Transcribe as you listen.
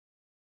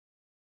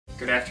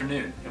Good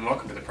afternoon, and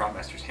welcome to the Prop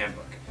Master's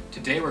Handbook.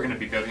 Today we're going to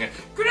be building a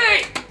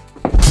grenade!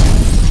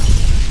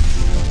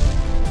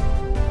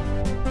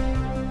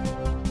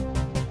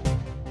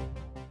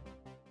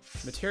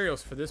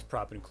 Materials for this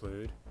prop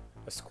include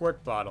a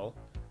squirt bottle,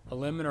 a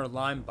lemon or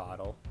lime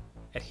bottle,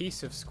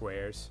 adhesive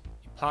squares,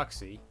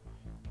 epoxy,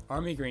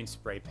 army green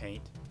spray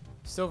paint,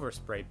 silver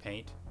spray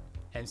paint,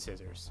 and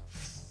scissors.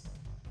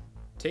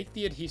 Take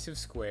the adhesive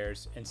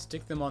squares and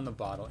stick them on the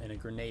bottle in a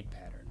grenade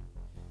pattern.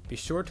 Be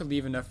sure to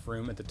leave enough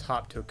room at the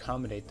top to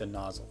accommodate the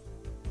nozzle.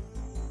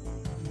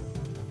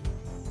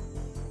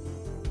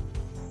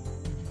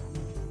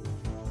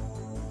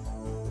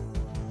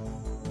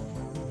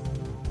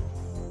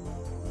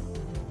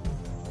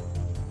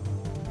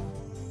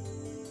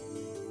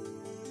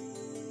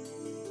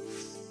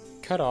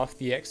 Cut off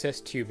the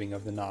excess tubing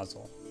of the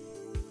nozzle.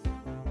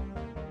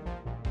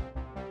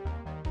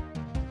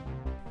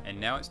 And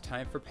now it's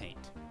time for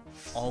paint.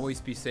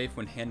 Always be safe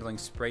when handling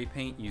spray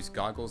paint. Use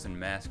goggles and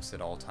masks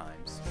at all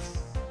times.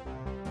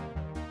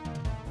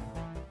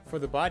 For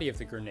the body of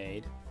the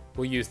grenade,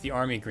 we'll use the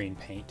army green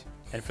paint,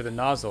 and for the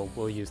nozzle,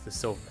 we'll use the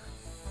silver.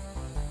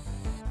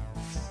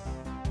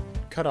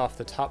 Cut off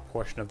the top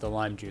portion of the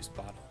lime juice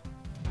bottle.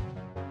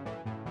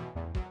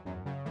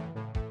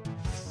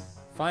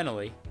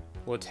 Finally,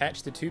 we'll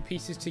attach the two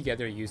pieces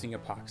together using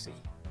epoxy.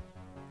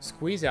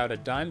 Squeeze out a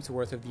dime's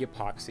worth of the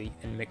epoxy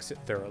and mix it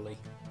thoroughly.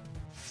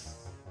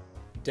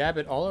 Dab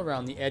it all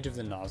around the edge of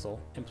the nozzle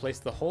and place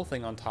the whole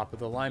thing on top of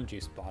the lime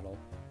juice bottle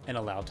and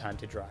allow time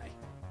to dry.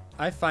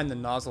 I find the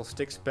nozzle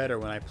sticks better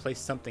when I place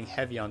something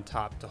heavy on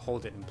top to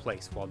hold it in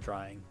place while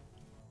drying.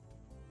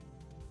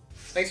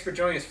 Thanks for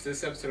joining us for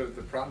this episode of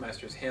the Prop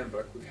Master's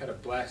Handbook. We've had a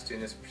blast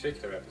doing this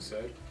particular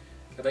episode.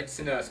 I'd like to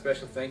send a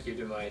special thank you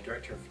to my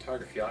director of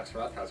photography, Alex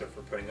Rothhauser,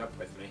 for putting up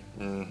with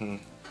me.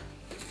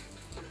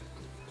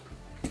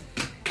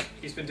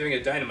 He's been doing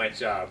a dynamite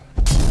job.